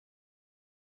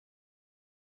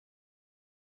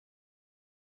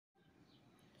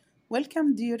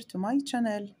Welcome dear to my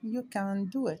channel, you can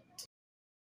do it.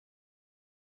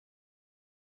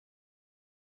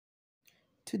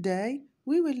 Today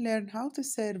we will learn how to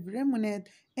serve lemonade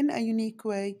in a unique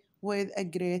way with a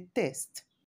great taste.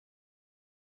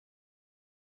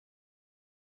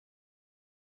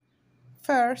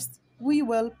 First, we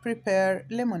will prepare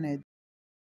lemonade.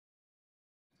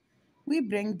 We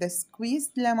bring the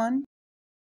squeezed lemon.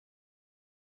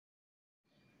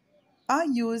 I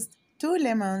used 2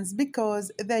 lemons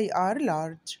because they are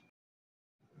large.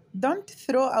 Don't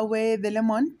throw away the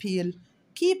lemon peel.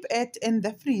 Keep it in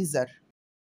the freezer.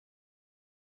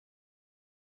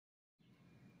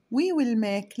 We will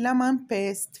make lemon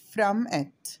paste from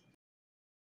it.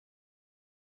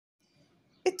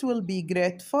 It will be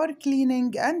great for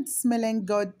cleaning and smelling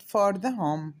good for the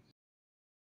home.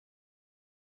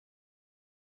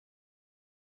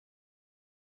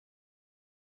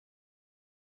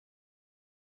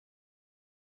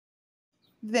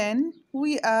 Then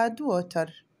we add water.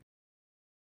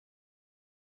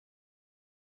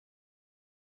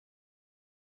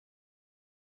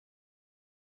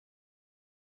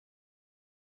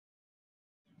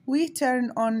 We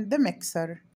turn on the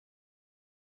mixer.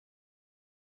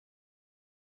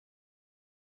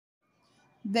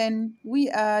 Then we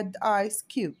add ice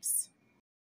cubes.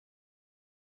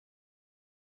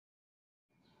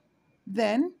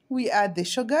 Then we add the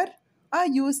sugar. I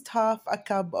used half a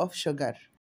cup of sugar.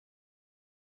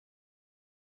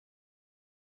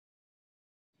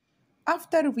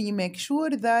 After we make sure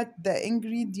that the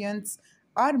ingredients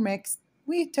are mixed,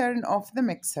 we turn off the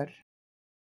mixer.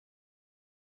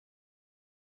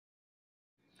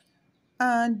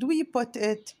 And we put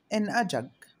it in a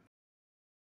jug.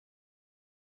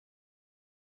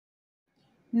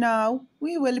 Now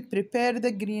we will prepare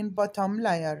the green bottom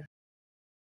layer.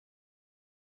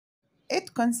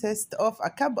 It consists of a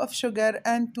cup of sugar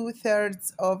and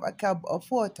 2/3 of a cup of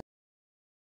water.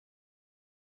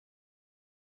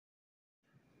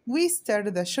 We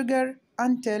stir the sugar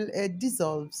until it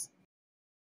dissolves.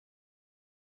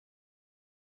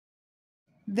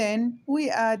 Then we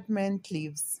add mint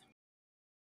leaves.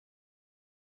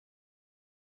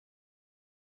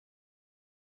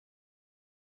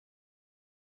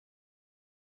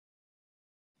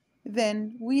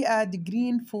 Then we add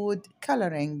green food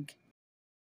coloring.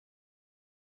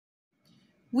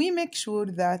 We make sure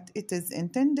that it is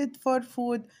intended for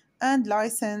food and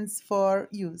licensed for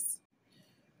use.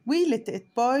 We let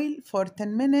it boil for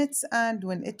 10 minutes and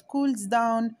when it cools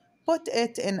down, put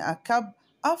it in a cup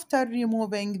after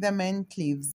removing the mint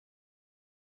leaves.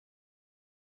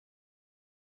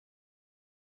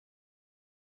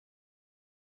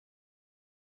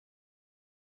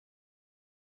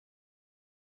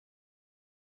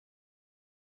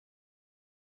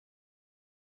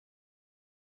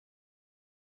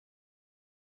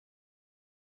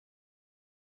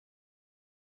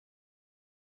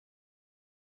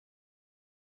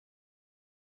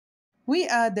 We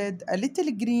added a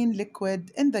little green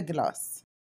liquid in the glass.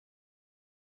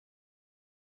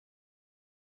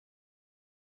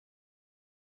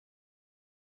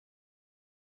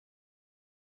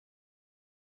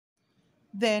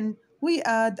 Then we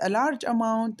add a large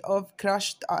amount of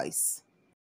crushed ice.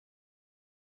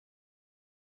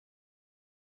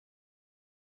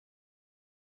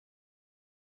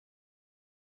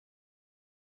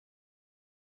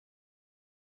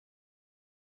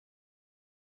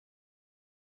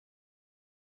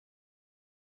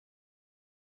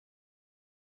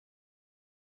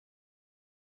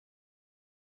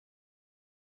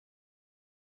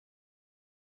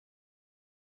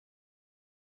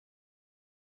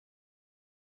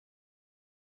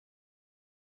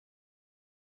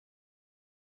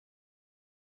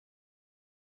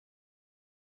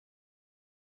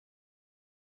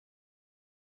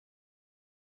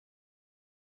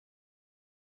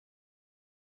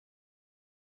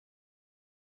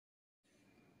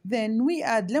 Then we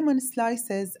add lemon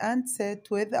slices and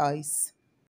set with ice.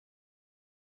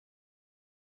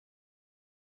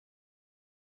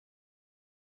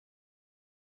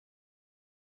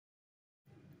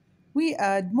 We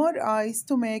add more ice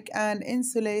to make an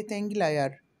insulating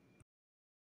layer.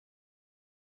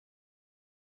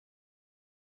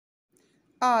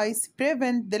 Ice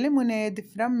prevents the lemonade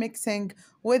from mixing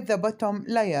with the bottom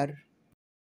layer.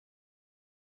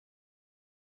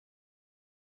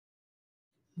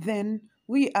 Then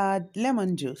we add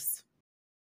lemon juice.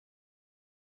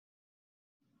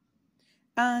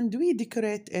 And we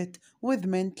decorate it with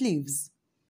mint leaves.